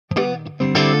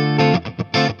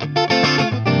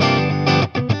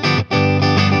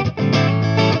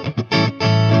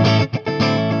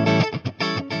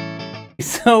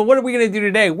So what are we going to do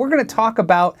today? We're going to talk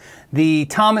about the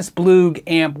Thomas Blug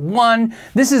Amp 1.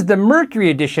 This is the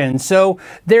Mercury edition. So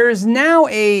there's now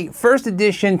a first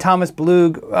edition Thomas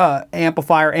Blug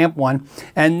amplifier, Amp 1,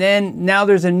 and then now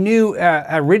there's a new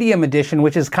Iridium edition,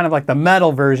 which is kind of like the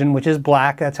metal version, which is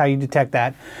black. That's how you detect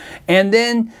that. And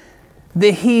then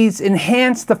he's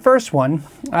enhanced the first one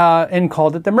and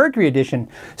called it the Mercury edition.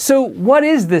 So what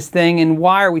is this thing and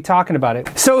why are we talking about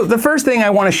it? So the first thing I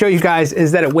want to show you guys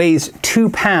is that it weighs 2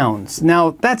 pounds.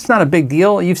 Now that's not a big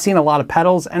deal. You've seen a lot of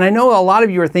pedals, and I know a lot of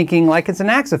you are thinking like it's an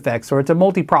ASAT or it's a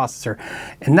multi-processor,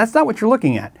 and that's not what you're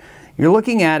looking at. You're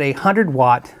looking at a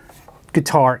 100-watt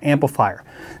guitar amplifier.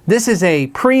 This is a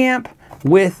preamp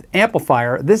with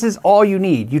amplifier. This is all you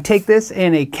need. You take this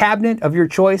in a cabinet of your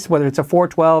choice, whether it's a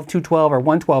 412, 212, or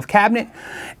 112 cabinet,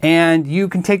 and you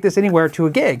can take this anywhere to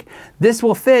a gig. This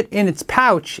will fit in its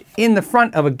pouch in the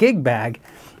front of a gig bag.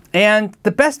 And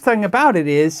the best thing about it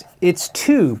is it's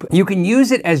tube. You can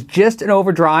use it as just an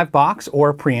overdrive box or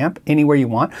a preamp anywhere you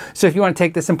want. So if you want to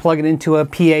take this and plug it into a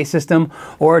PA system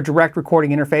or a direct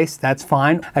recording interface, that's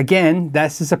fine. Again,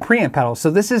 this is a preamp pedal.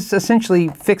 So this is essentially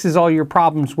fixes all your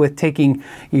problems with taking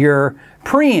your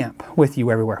preamp with you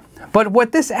everywhere. But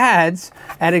what this adds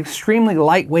at extremely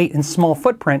lightweight and small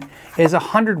footprint is a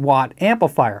 100-watt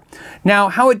amplifier. Now,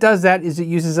 how it does that is it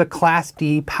uses a Class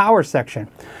D power section.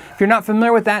 If you're not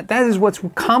familiar with that, that is what's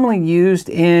commonly used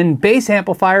in bass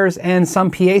amplifiers and some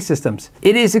PA systems.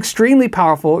 It is extremely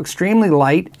powerful, extremely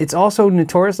light. It's also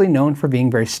notoriously known for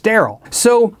being very sterile.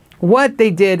 So what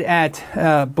they did at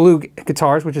Blug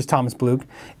Guitars, which is Thomas Blug,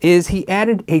 is he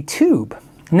added a tube.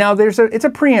 Now it's a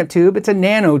preamp tube, it's a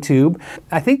nano tube.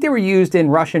 I think they were used in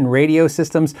Russian radio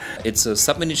systems. It's a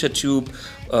sub-miniature tube,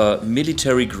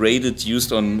 military graded,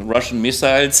 used on Russian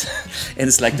missiles, and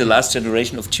it's like the last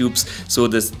generation of tubes, so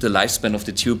the lifespan of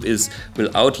the tube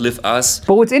will outlive us.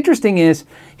 But what's interesting is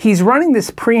he's running this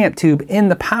preamp tube in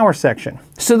the power section.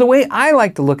 So the way I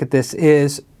like to look at this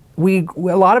is a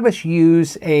lot of us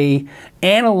use a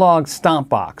analog stomp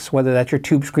box, whether that's your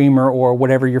tube screamer or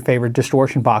whatever your favorite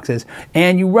distortion box is,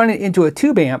 and you run it into a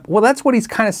tube amp. Well, that's what he's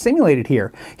kind of simulated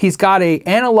here. He's got a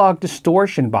analog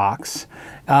distortion box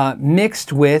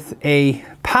mixed with a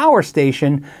power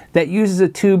station that uses a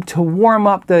tube to warm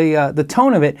up the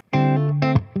tone of it.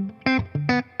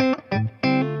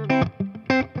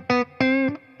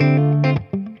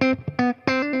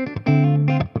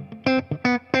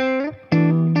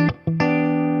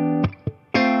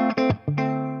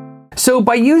 So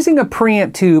by using a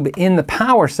preamp tube in the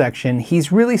power section,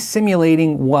 he's really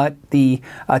simulating what the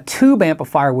tube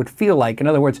amplifier would feel like. In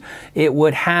other words, it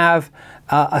would have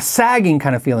a sagging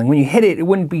kind of feeling. When you hit it, it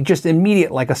wouldn't be just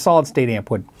immediate like a solid state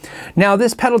amp would. Now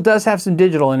this pedal does have some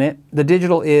digital in it. The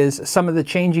digital is some of the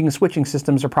changing and switching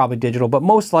systems are probably digital, but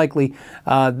most likely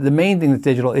the main thing that's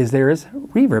digital is there is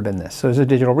reverb in this. So there's a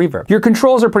digital reverb. Your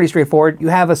controls are pretty straightforward. You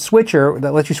have a switcher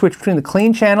that lets you switch between the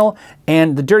clean channel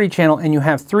and the dirty channel, and you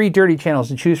have 3 dirty channels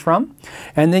to choose from.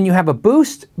 And then you have a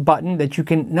boost button that you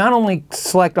can not only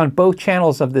select on both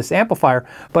channels of this amplifier,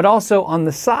 but also on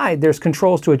the side there's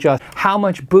controls to adjust how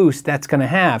much boost that's going to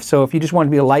have. So if you just want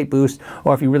to be a light boost,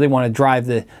 or if you really want to drive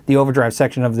the overdrive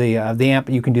section of the amp,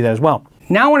 you can do that as well.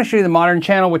 Now I want to show you the modern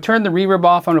channel. We'll turn the reverb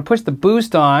off. I'm going to push the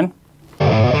boost on.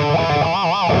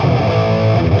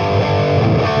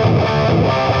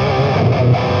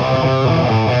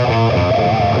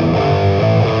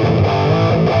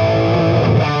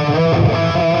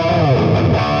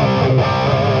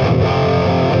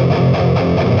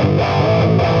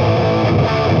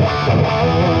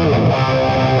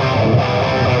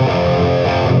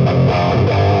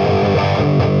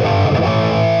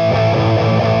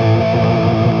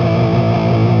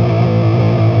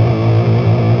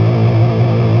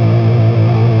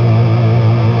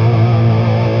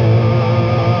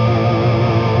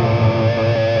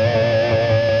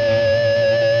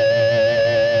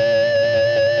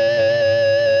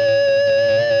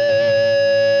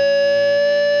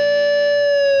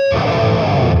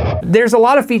 There's a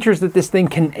lot of features that this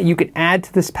thing you can add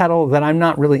to this pedal that I'm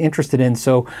not really interested in,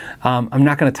 so I'm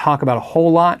not going to talk about a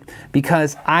whole lot,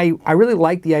 because I really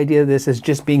like the idea of this as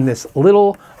just being this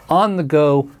little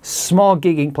on-the-go small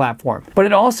gigging platform. But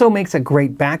it also makes a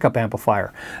great backup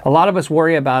amplifier. A lot of us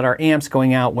worry about our amps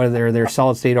going out, whether they're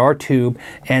solid state or tube,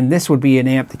 and this would be an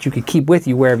amp that you could keep with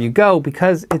you wherever you go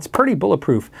because it's pretty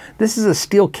bulletproof. This is a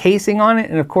steel casing on it,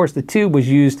 and of course the tube was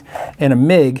used in a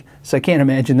MIG So I can't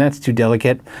imagine that's too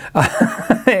delicate.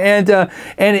 And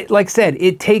it, like I said,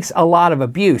 it takes a lot of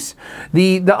abuse.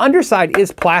 The underside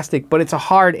is plastic, but it's a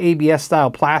hard ABS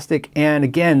style plastic. And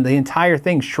again, the entire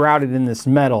thing's shrouded in this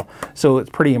metal. So it's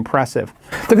pretty impressive.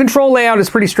 The control layout is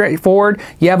pretty straightforward.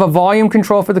 You have a volume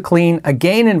control for the clean, a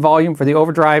gain and volume for the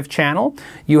overdrive channel.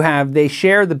 They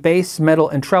share the bass, middle,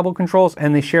 and treble controls,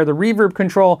 and they share the reverb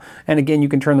control. And again, you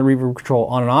can turn the reverb control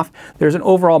on and off. There's an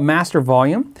overall master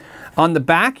volume. On the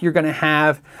back, you're going to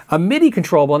have a MIDI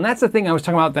controllable, and that's the thing I was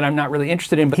talking about that I'm not really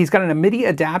interested in, but he's got a MIDI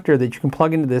adapter that you can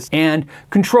plug into this and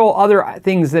control other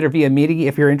things that are via MIDI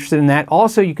if you're interested in that.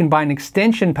 Also, you can buy an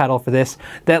extension pedal for this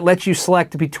that lets you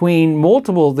select between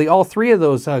all three of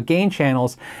those gain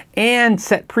channels and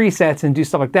set presets and do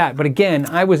stuff like that. But again,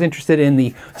 I was interested in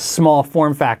the small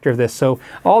form factor of this, so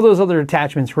all those other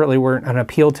attachments really weren't an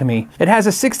appeal to me. It has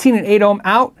a 16 and 8 ohm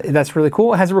out. That's really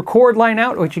cool. It has a record line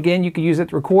out, which again, you could use it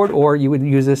to record, or you would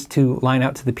use this to line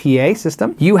out to the PA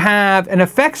system. You have an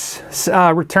effects send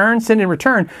and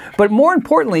return, but more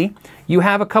importantly, you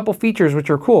have a couple features which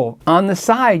are cool. On the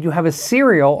side, you have a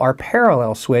serial or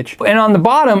parallel switch, and on the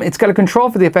bottom, it's got a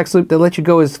control for the effects loop that lets you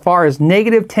go as far as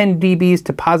negative 10 dBs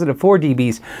to positive 4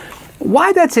 dBs.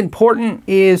 Why that's important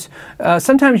is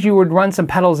sometimes you would run some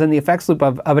pedals in the effects loop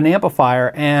of an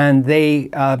amplifier, and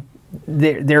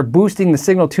they're boosting the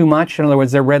signal too much. In other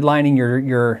words, they're redlining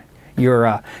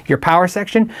your power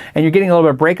section, and you're getting a little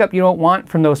bit of breakup you don't want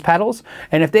from those pedals.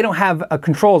 And if they don't have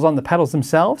controls on the pedals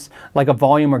themselves, like a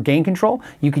volume or gain control,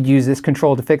 you could use this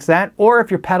control to fix that. Or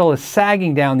if your pedal is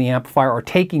sagging down the amplifier or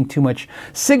taking too much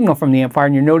signal from the amplifier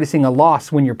and you're noticing a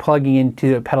loss when you're plugging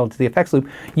into the pedal to the effects loop,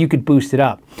 you could boost it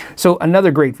up. So another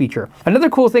great feature. Another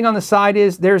cool thing on the side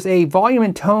is there's a volume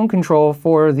and tone control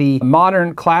for the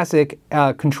modern classic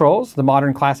controls, the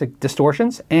modern classic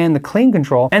distortions, and the clean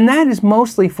control, and that is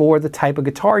mostly for the type of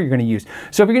guitar you're going to use.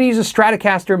 So if you're going to use a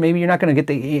Stratocaster, maybe you're not going to get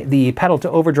the pedal to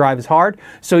overdrive as hard,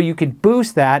 so you could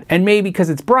boost that, and maybe because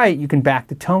it's bright, you can back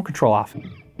the tone control off.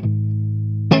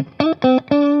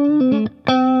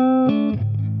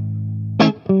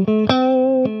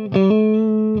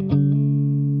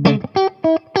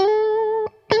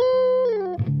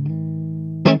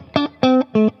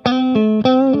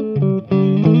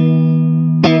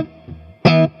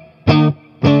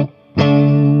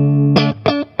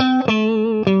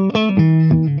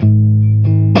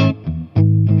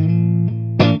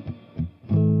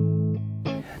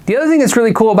 The other thing that's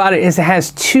really cool about it is it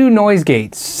has two noise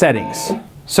gate settings.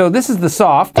 So this is the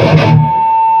soft,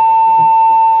 and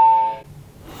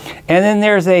then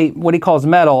there's what he calls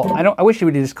metal. I wish he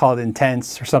would just call it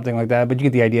intense or something like that, but you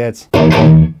get the idea.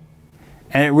 And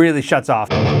it really shuts off.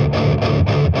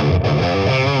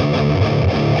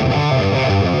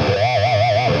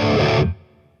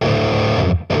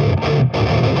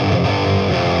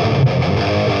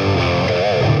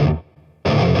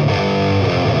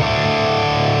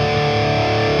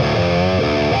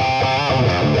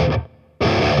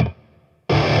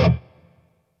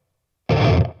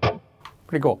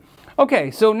 Pretty cool. Okay,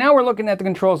 so now we're looking at the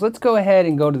controls. Let's go ahead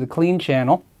and go to the clean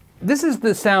channel. This is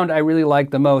the sound I really like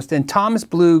the most, and Thomas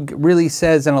Blug really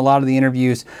says in a lot of the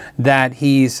interviews that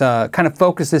he's kind of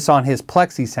focused this on his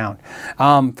plexi sound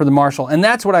for the Marshall, and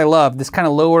that's what I love, this kind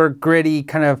of lower, gritty,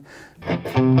 kind of...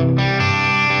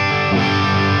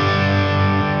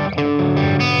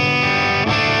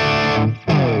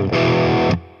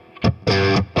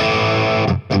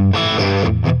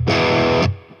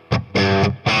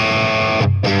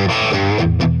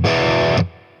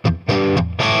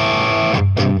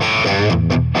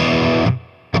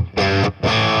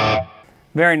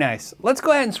 Very nice. Let's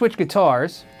go ahead and switch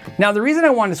guitars. Now the reason I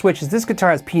wanted to switch is this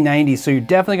guitar has P90, so you're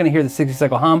definitely going to hear the 60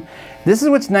 cycle hum. This is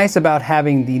what's nice about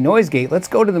having the noise gate. Let's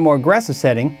go to the more aggressive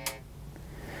setting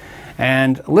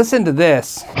and listen to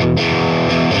this.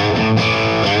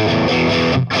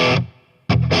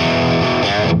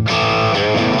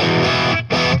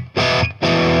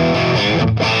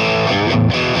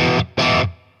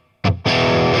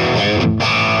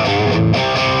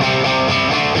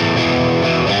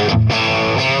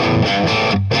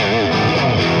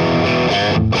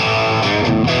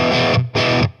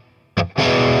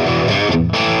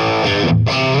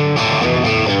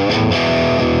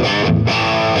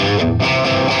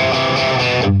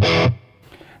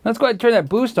 Let's go ahead and turn that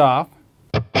boost off.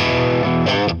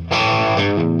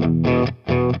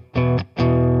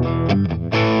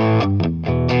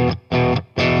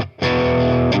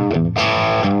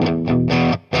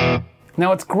 Now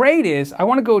what's great is, I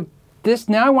want to go this,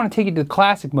 now I want to take you to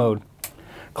classic mode.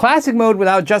 Classic mode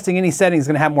without adjusting any settings is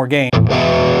going to have more gain.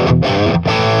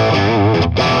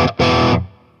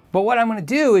 But what I'm going to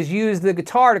do is use the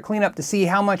guitar to clean up to see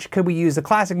how much could we use the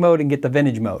classic mode and get the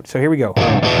vintage mode. So here we go.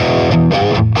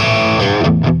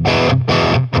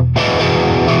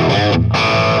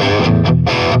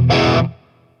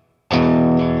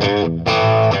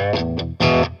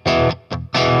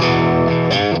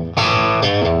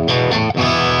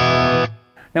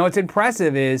 Now what's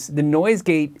impressive is the noise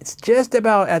gate, it's just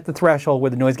about at the threshold where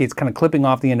the noise gate's kind of clipping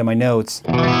off the end of my notes.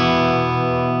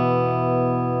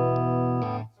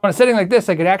 On a setting like this,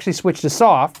 I could actually switch to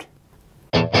soft.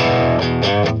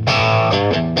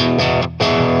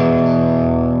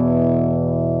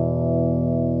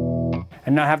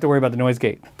 And not have to worry about the noise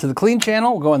gate. To the clean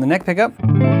channel, we'll go on the neck pickup.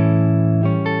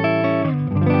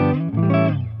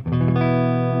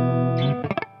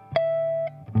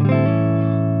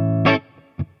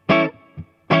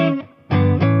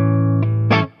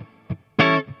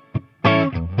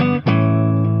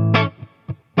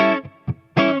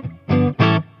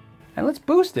 And let's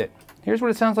boost it. Here's what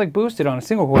it sounds like boosted on a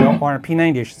single coil, or on a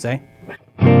P90 I should say.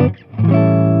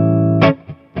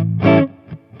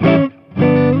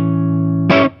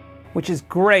 Which is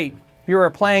great if you were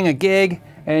playing a gig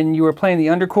and you were playing the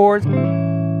underchords.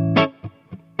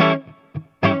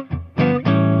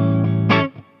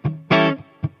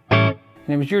 And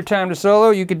it was your time to solo,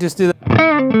 you could just do the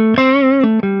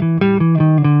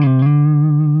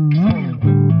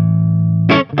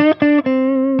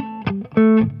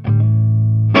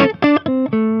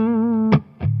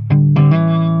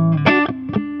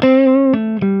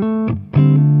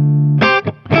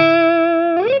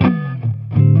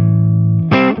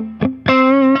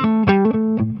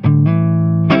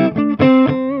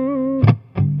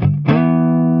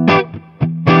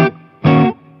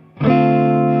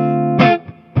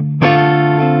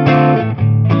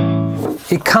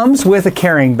It comes with a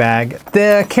carrying bag.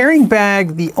 The carrying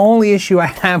bag, the only issue I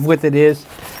have with it is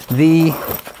the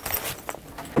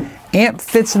amp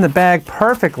fits in the bag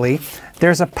perfectly.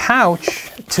 There's a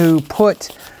pouch to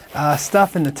put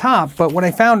stuff in the top, but what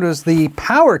I found was the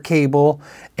power cable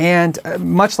and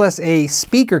much less a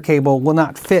speaker cable will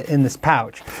not fit in this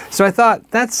pouch. So I thought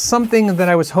that's something that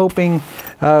I was hoping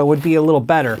would be a little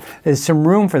better. There's some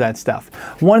room for that stuff.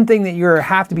 One thing that you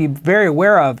have to be very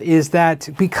aware of is that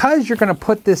because you're going to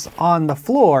put this on the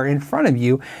floor in front of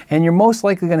you and you're most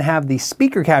likely going to have the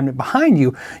speaker cabinet behind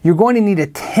you, you're going to need a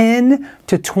 10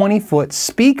 to 20 foot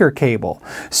speaker cable.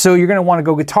 So you're going to want to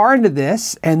go guitar into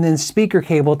this and then speaker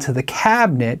cable to the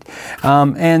cabinet.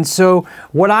 And so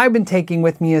what I've been taking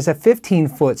with me is a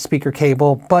 15-foot speaker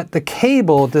cable, but the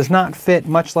cable does not fit,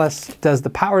 much less does the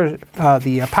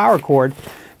power cord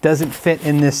doesn't fit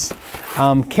in this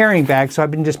carrying bag, so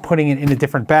I've been just putting it in a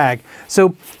different bag.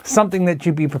 So something that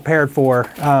you'd be prepared for,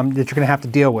 that you're going to have to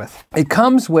deal with. It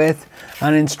comes with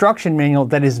an instruction manual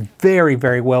that is very,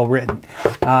 very well written.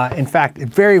 In fact,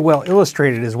 very well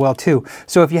illustrated as well too.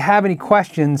 So if you have any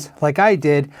questions like I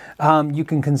did, you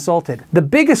can consult it. The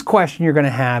biggest question you're going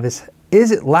to have is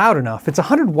it loud enough? It's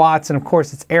 100 watts and of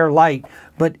course it's air light,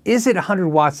 but is it 100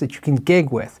 watts that you can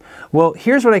gig with? Well,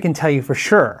 here's what I can tell you for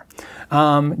sure.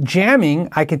 Jamming,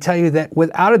 I can tell you that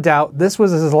without a doubt, this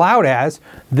was as loud as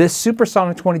this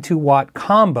supersonic 22 watt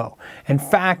combo. In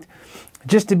fact,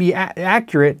 just to be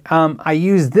accurate, I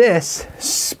use this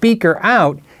speaker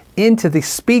out into the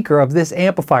speaker of this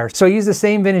amplifier. So I use the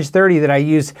same vintage 30 that I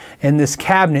use in this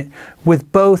cabinet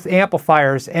with both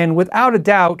amplifiers, and without a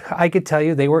doubt, I could tell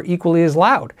you they were equally as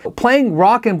loud. Playing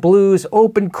rock and blues,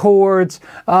 open chords,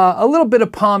 a little bit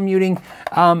of palm muting,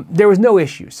 there was no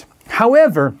issues.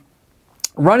 However,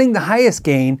 running the highest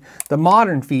gain, the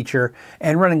modern feature,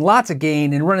 and running lots of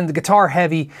gain and running the guitar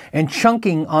heavy and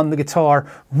chunking on the guitar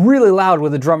really loud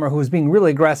with a drummer who was being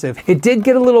really aggressive, it did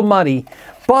get a little muddy.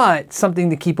 But something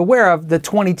to keep aware of, the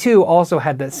 22 also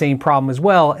had that same problem as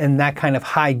well, and that kind of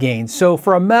high gain. So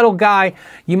for a metal guy,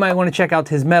 you might want to check out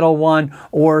his metal one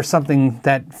or something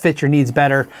that fits your needs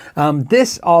better.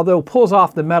 This, although pulls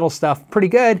off the metal stuff pretty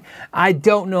good, I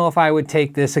don't know if I would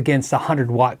take this against a 100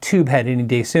 watt tube head any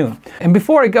day soon. And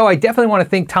before I go, I definitely want to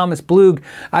thank Thomas Blug.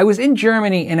 I was in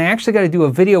Germany and I actually got to do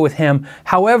a video with him.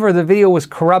 However, the video was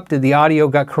corrupted, the audio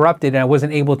got corrupted, and I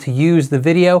wasn't able to use the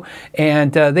video,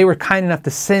 and they were kind enough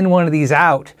to send one of these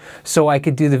out so I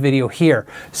could do the video here.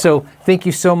 So thank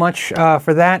you so much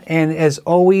for that, and as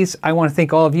always, I want to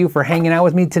thank all of you for hanging out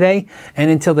with me today, and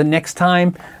until the next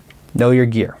time, know your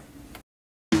gear.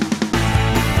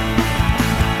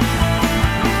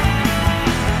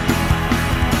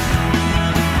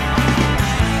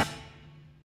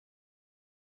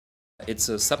 It's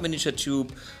a sub-miniature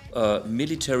tube,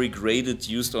 military graded,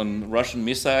 used on Russian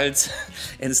missiles,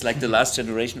 and it's like the last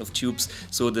generation of tubes.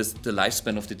 So the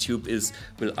lifespan of the tube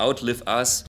will outlive us,